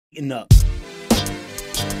Up.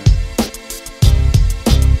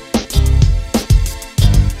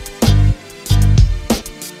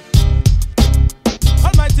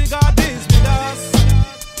 Almighty God is with us.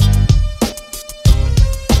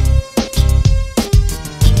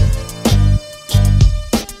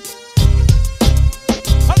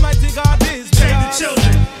 Almighty God is with Save us. the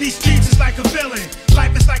children, these streets is like a villain.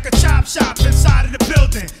 Life is like a chop shop inside of the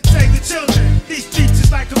building. Save the children, these streets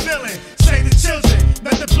is like a villain. Save the children,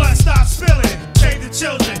 let the blood stop spilling. Save the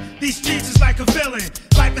children, these streets is like a villain.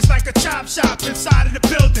 Life is like a chop shop inside of the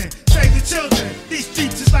building. Save the children, these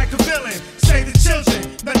streets is like a villain. Save the children,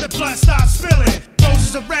 let the blood stop spilling.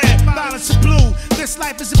 Roses are red, violets are blue. This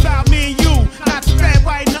life is about me and you, not the red,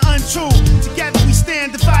 white, and the untrue. Together we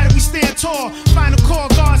stand, divided we stand tall. Final call,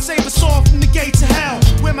 God save us all from the gates of hell.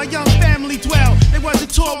 Where my young family dwell, they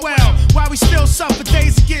wasn't taught well. While we still suffer,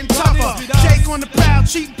 days are getting tougher. Take on the proud,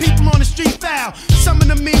 treating people on the street foul. Some of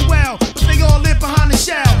them mean well, but they all live behind the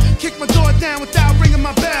shell. Kick my door down without ringing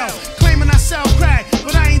my bell. Claiming I sell crack,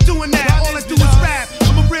 but I ain't doing that. All I do is rap.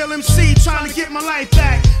 I'm a real MC trying to get my life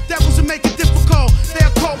back. Devils will make it difficult, they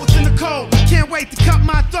are caught within the code. Can't wait to cut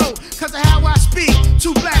my throat, cause of how I speak.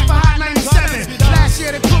 Too black for Hot 97. Last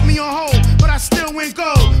year they put me on hold, but I still win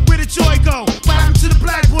gold. Where did joy go? What happened to the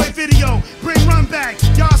Black Boy video? Bring run back,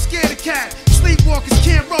 y'all scared of cat. Sleepwalkers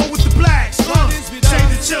can't roll with the blacks. Save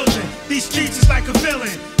the children, these streets is like a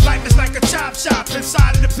villain. Life is like a chop shop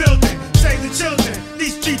inside of the building. Save the children,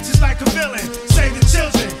 these streets is like a villain. Save the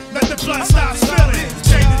children, let the blood stop spilling.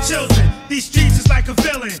 Save the children, these streets is like a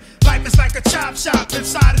villain. Life is like a chop shop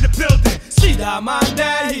inside of the building. See that man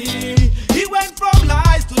there, he went from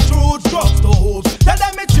lies to truth, drugs to hoops. Tell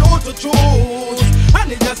them it's you to choose.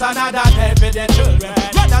 And it's just another day for the children.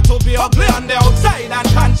 Rather to be ugly on the outside and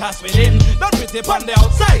conscious within. Not pretty on the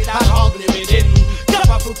outside and ugly within. Grab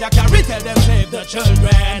a fruit you carry, tell them save the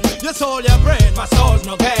children. Your soul, your brain, my soul's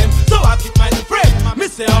no game. So I keep mine in frame, me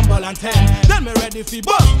stay humble and ten. Then me ready for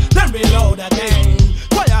bust, then reload again.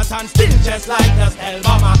 Quiet and still just like the stell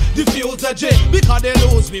mama. Diffuse the J, because they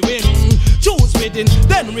lose we win. Choose within,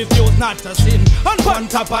 then refuse not to sin. And on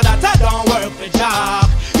top of that I don't work for job.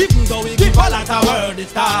 Even though we give a lot of word it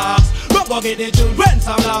talks. But go get the children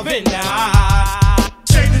some love in their heart.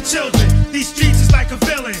 Save the children, these streets is like a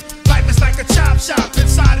villain. Life is like a chop shop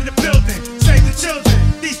inside of the building. Save the children,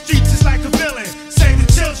 these streets is like a villain. Save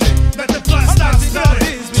the children, let the blood stop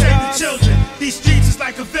spilling. Save the children, these streets is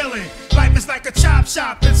like a villain. Life is like a chop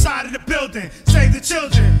shop inside of the building. Save the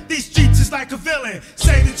children, these streets is like a villain.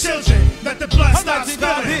 Save the children, let the blood stop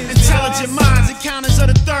spilling. Intelligent minds, encounters of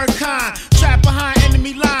the third kind. Trapped behind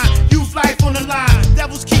enemy line, youth life on the line.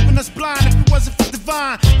 Devils keeping us blind, if it wasn't for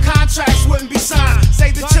divine, contracts wouldn't be signed.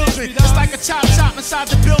 Save the children, it's like a chop shop inside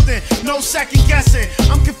the building. No second guessing,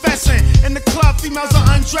 I'm confessing. In the club, females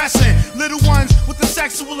are undressing. Little ones with the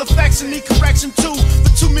sexual affection need correction too.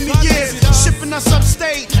 For too many years, shipping us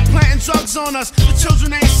upstate, planting drugs on us. The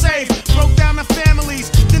children ain't safe. Broke down the families,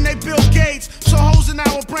 then they built gates. So holes in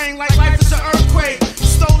our brain like life is an earthquake.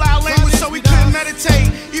 Stole our language so we couldn't meditate.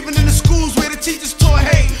 Even in the schools where the teachers taught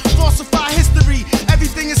hate. Falsify history,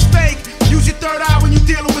 everything is fake. Use your third eye when you're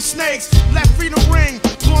dealing with snakes. Let freedom ring,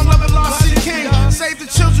 born, love, and lost city king. Save the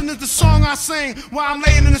children is the song I sing. While I'm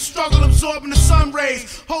laying in the struggle, absorbing the sun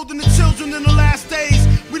rays. Holding the children in the last days.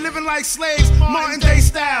 We living like slaves, Martin Day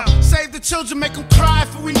style. Save the children, make them cry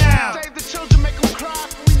for we now. Save the children, make them cry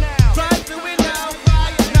for we now. Cry for we now,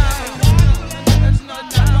 cry now. That's not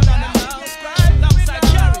now. Cry alongside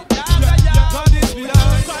Gary. God is with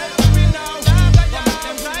us. Cry for we now.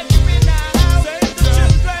 Cry for we now. Save the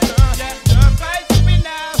children. Cry for we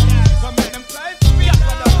now. Come make them cry for we now.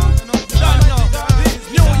 Don't know.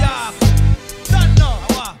 New York. Don't know.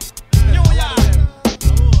 New York.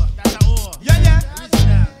 Yeah.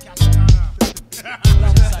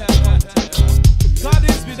 God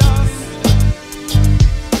is with us.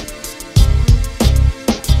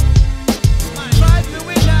 Cry for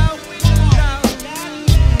we now.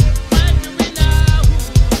 Cry for we now.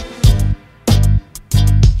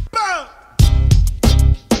 Boom!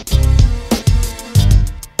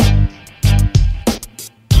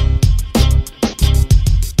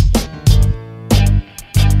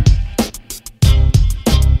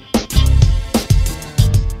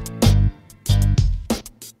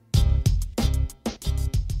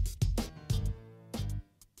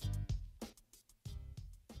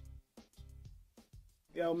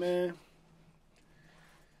 Yo, man.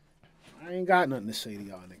 I ain't got nothing to say to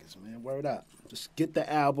y'all niggas, man. Word up. Just get the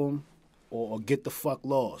album or get the fuck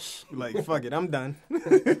lost. Like, fuck it, I'm done.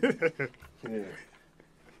 Yeah.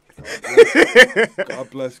 God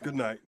bless. Good night.